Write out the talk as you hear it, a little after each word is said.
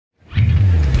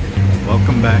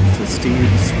Welcome back to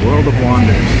Steve's World of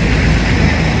Wonders.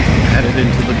 I'm headed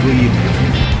into the Glebe.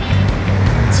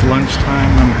 It's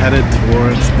lunchtime. I'm headed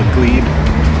towards the Glebe.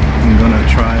 I'm gonna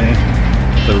try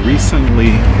the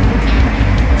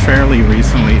fairly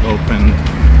recently opened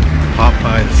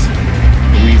Popeye's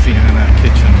Louisiana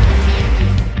kitchen.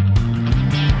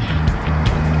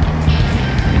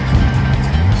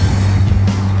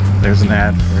 There's an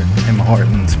ad for Tim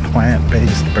Hortons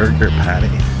plant-based burger patty.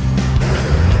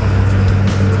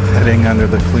 Heading under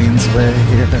the Queensway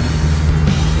here.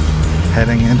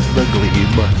 Heading into the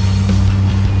Glebe.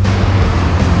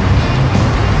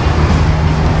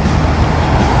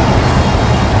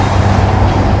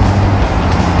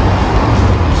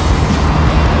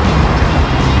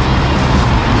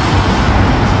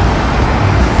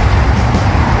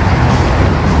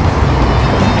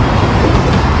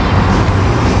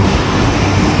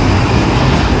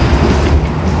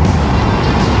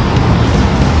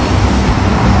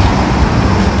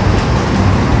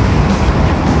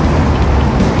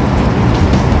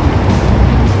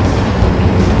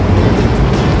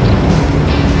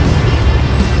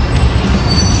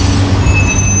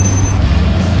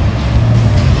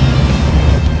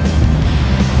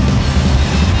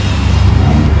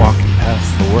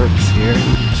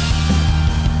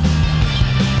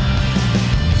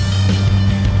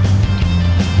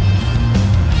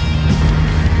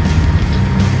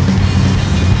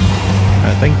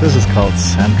 I think this is called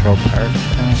Central Park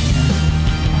down here.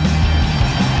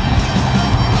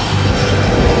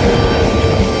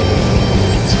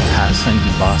 It's passing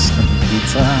Boston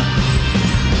Pizza.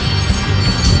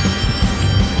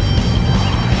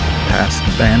 Past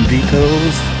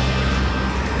Banditos.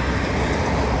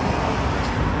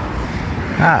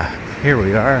 Ah, here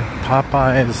we are.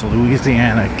 Popeye's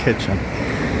Louisiana Kitchen.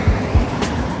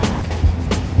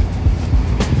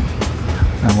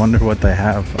 I wonder what they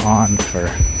have on for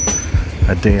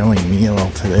a daily meal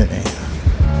today.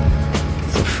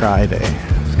 It's a Friday.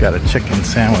 It's got a chicken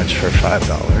sandwich for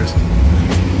 $5.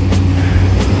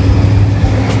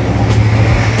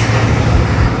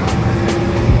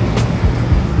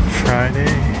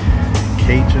 Friday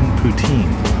Cajun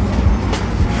poutine,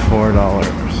 $4.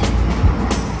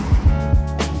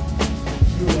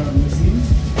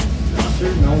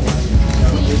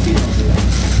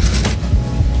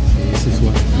 This is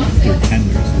what your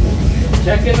tenders look like.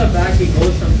 Check in the back, it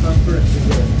goes from comfort to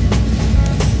good.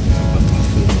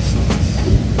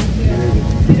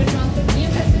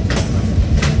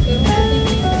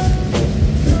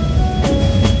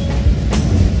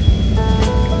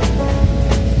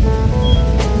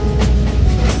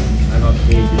 I'm a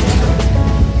baby.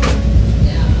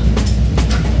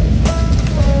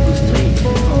 Who's late?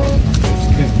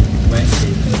 It's Wednesday.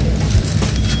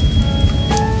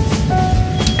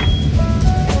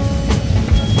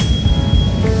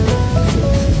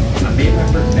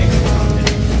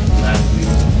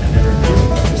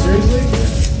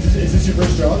 Your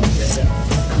first job? Yeah.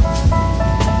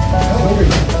 How old are you?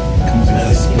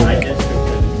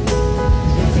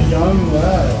 It's a young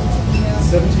lad.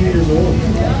 17 years old.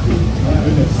 My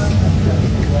goodness.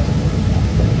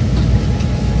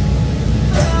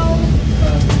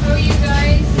 How are you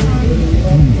guys?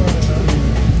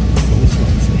 This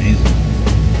one's amazing.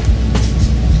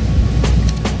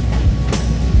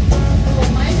 Oh,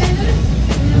 my vendors?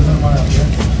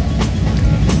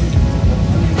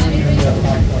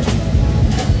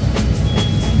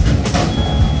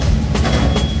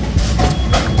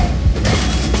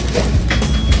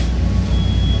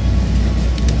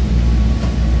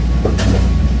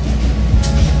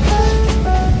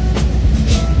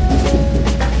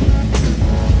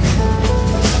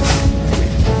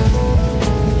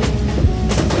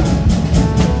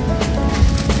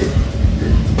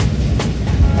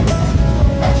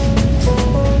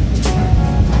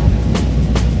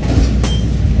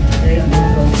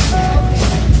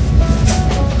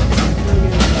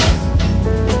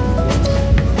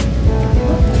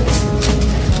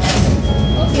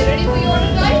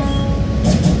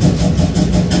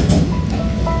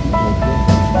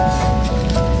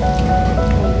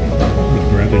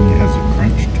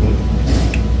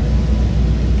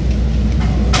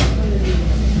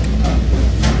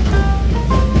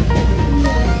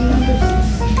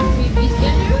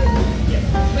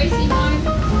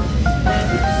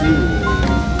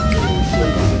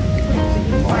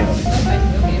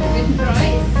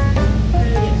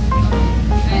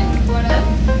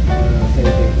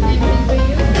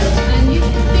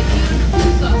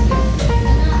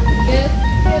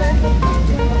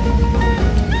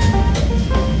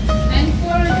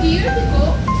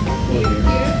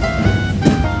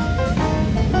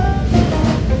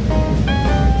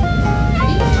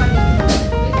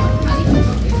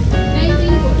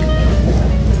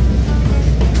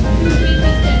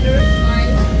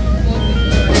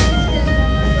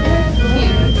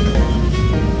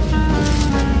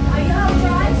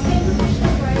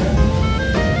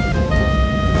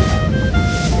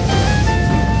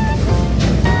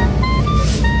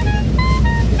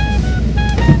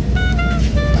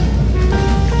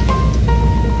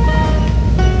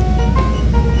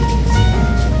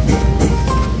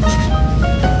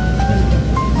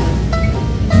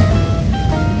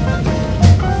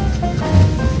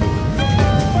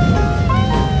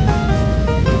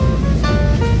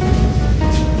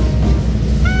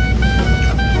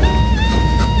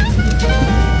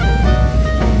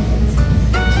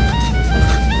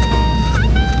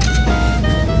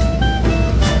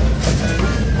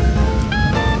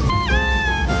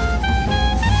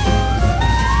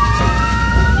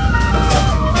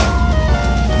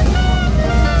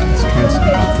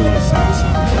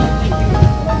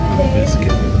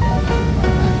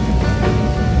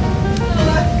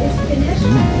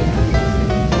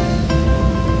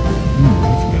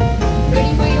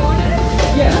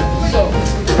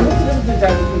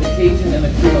 that for the Cajun and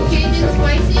the Creole. Cajun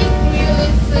spicy, Creole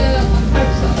is herb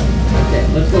sauce. Okay,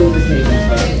 let's go with the Cajun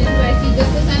spicy. Cajun spicy,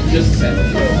 just a sandwich? Just a sandwich.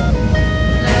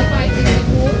 Five is the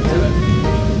four. One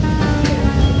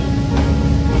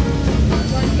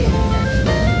Cajun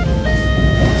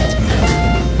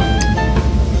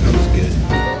That was good.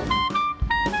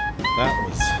 That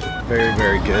was very,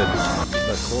 very good.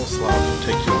 The coleslaw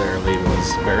particularly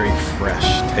was very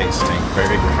fresh tasting,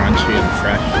 very crunchy and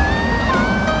fresh.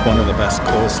 One of the best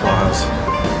coleslaws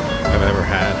I've ever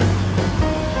had.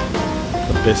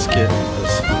 The biscuit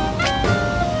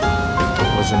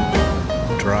wasn't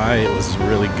dry, it was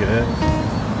really good.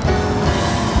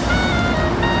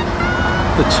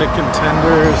 The chicken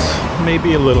tenders,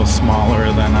 maybe a little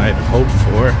smaller than I'd hoped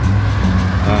for.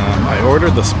 I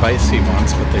ordered the spicy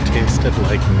ones, but they tasted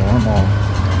like normal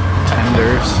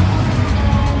tenders.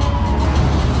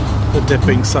 The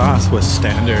dipping sauce was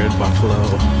standard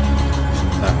buffalo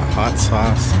hot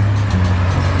sauce.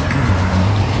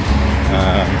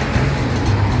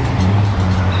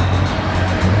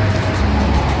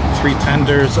 3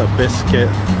 tenders, a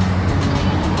biscuit,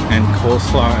 and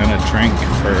coleslaw and a drink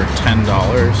for $10.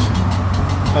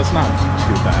 That's not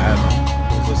too bad.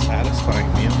 It was a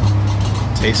satisfying meal.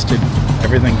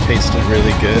 Everything tasted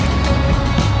really good.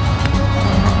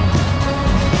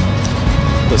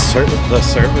 The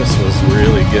service was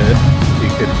really good. You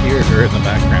could hear her in the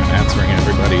background answering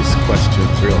everybody's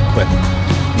questions real quick.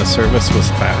 The service was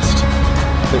fast.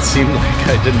 It seemed like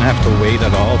I didn't have to wait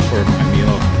at all for my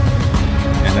meal.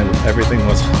 And everything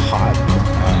was hot,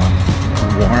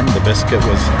 warm. The biscuit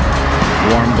was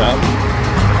warmed up.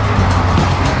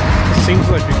 It seems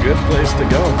like a good place to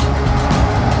go.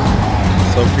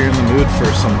 So if you're in the mood for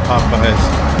some Popeyes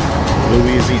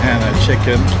Louisiana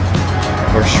chicken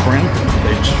or shrimp,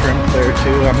 they shrimp there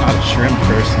too. I'm not a shrimp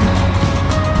person.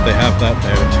 They have that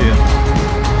there too.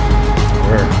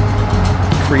 Or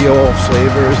Creole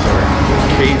flavors or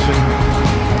Cajun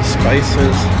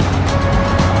spices.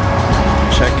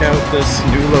 Check out this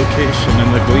new location in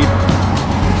the Glebe.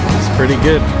 It's pretty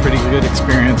good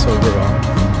experience overall.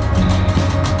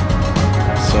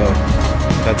 So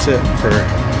that's it for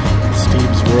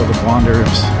Steve's World of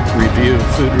Wonders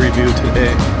food review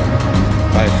today.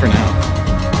 Bye for now.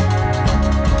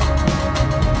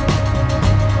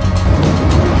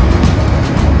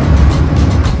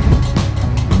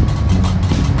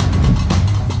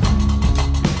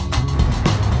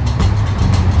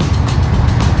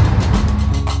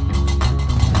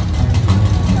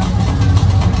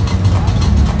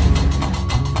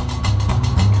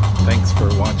 Thanks for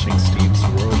watching, Steve.